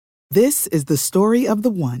This is the story of the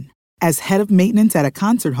one. As head of maintenance at a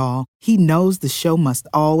concert hall, he knows the show must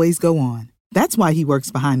always go on. That's why he works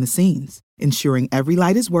behind the scenes, ensuring every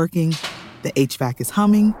light is working, the HVAC is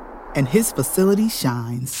humming, and his facility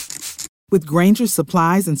shines. With Grainger's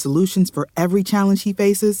supplies and solutions for every challenge he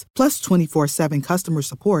faces, plus 24/7 customer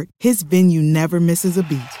support, his venue never misses a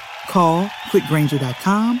beat. Call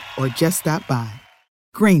quickgrainger.com or just stop by.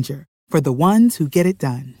 Grainger, for the ones who get it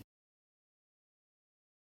done.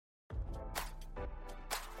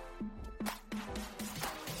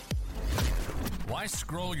 Why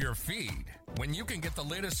scroll your feed when you can get the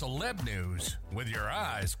latest celeb news with your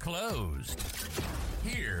eyes closed?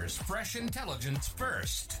 Here's fresh intelligence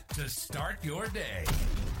first to start your day.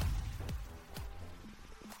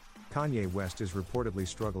 Kanye West is reportedly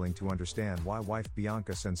struggling to understand why wife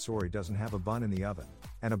Bianca Censori doesn't have a bun in the oven,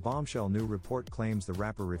 and a bombshell new report claims the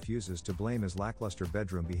rapper refuses to blame his lackluster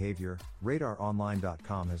bedroom behavior,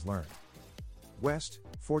 RadarOnline.com has learned. West,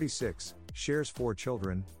 46, shares 4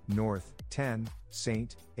 children, North, 10,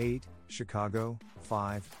 Saint, 8, Chicago,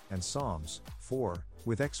 5, and Psalms, 4,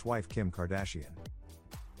 with ex-wife Kim Kardashian.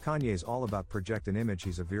 Kanye's all about project an image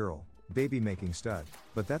he's a virile, baby-making stud,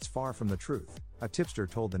 but that's far from the truth, a tipster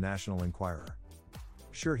told the National Enquirer.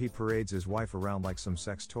 Sure, he parades his wife around like some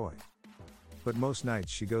sex toy. But most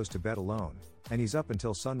nights she goes to bed alone, and he's up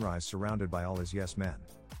until sunrise surrounded by all his yes men.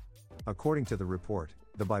 According to the report,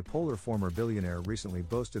 the bipolar former billionaire recently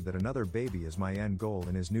boasted that another baby is my end goal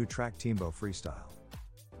in his new track Timbo freestyle.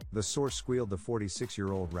 The source squealed the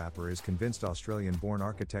 46-year-old rapper is convinced Australian-born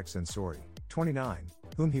architect Censori, 29,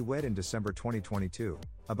 whom he wed in December 2022,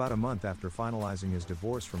 about a month after finalizing his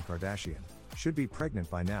divorce from Kardashian, should be pregnant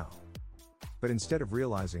by now. But instead of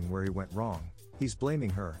realizing where he went wrong, he's blaming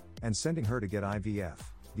her, and sending her to get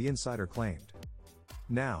IVF, the insider claimed.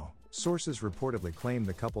 Now, sources reportedly claim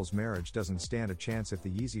the couple's marriage doesn't stand a chance if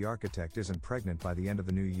the Yeezy architect isn't pregnant by the end of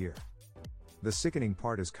the new year. The sickening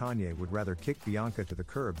part is Kanye would rather kick Bianca to the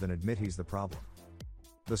curb than admit he's the problem.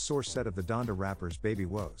 The source said of the Donda rapper's baby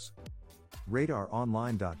woes.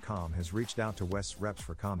 RadarOnline.com has reached out to West's reps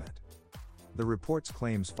for comment. The report's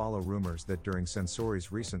claims follow rumors that during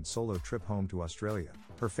Censori's recent solo trip home to Australia,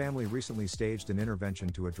 her family recently staged an intervention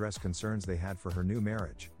to address concerns they had for her new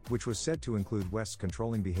marriage, which was said to include West's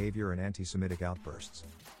controlling behavior and anti-Semitic outbursts.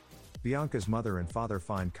 Bianca's mother and father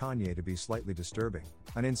find Kanye to be slightly disturbing,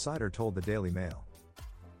 an insider told the Daily Mail.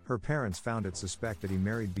 Her parents found it suspect that he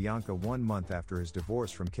married Bianca 1 month after his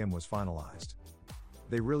divorce from Kim was finalized.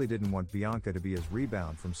 They really didn't want Bianca to be his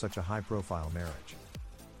rebound from such a high-profile marriage.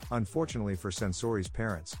 Unfortunately for Censori's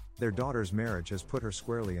parents, their daughter's marriage has put her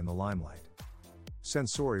squarely in the limelight.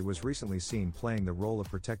 Censori was recently seen playing the role of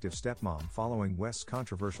protective stepmom following West's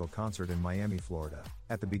controversial concert in Miami, Florida,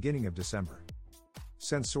 at the beginning of December.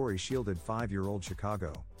 Censori shielded 5-year-old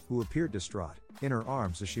Chicago, who appeared distraught, in her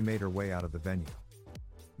arms as she made her way out of the venue.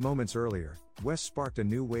 Moments earlier, West sparked a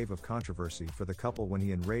new wave of controversy for the couple when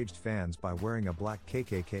he enraged fans by wearing a black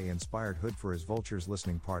KKK-inspired hood for his Vultures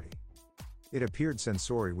listening party. It appeared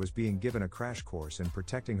Censori was being given a crash course in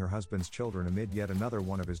protecting her husband's children amid yet another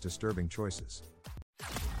one of his disturbing choices.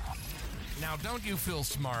 Now don't you feel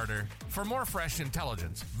smarter? For more fresh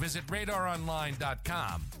intelligence, visit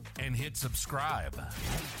RadarOnline.com and hit subscribe.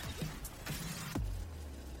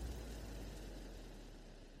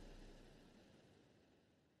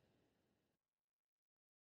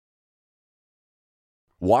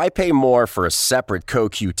 Why pay more for a separate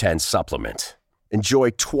CoQ10 supplement? Enjoy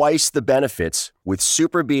twice the benefits with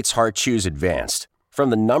SuperBeets Heart Chews Advanced from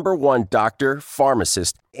the #1 doctor,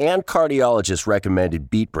 pharmacist, and cardiologist recommended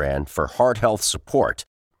beet brand for heart health support.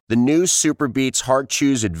 The new SuperBeets Heart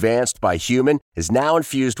Chews Advanced by Human is now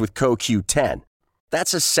infused with CoQ10.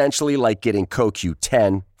 That's essentially like getting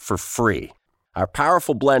CoQ10 for free. Our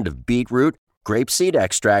powerful blend of beetroot, grapeseed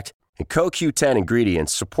extract, and CoQ10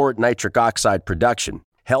 ingredients support nitric oxide production,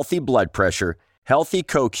 healthy blood pressure, healthy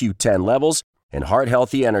CoQ10 levels, and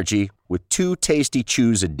heart-healthy energy with 2 tasty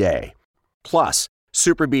chews a day. Plus,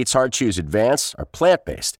 SuperBeets Heart Chews Advance are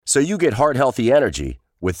plant-based, so you get heart-healthy energy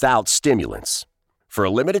without stimulants. For a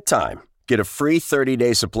limited time, get a free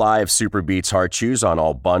 30-day supply of SuperBeets Heart Chews on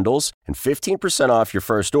all bundles and 15% off your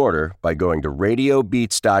first order by going to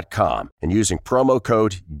RadioBeets.com and using promo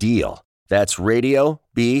code DEAL. That's Radio,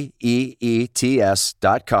 BEETS.com,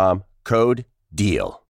 code DEAL.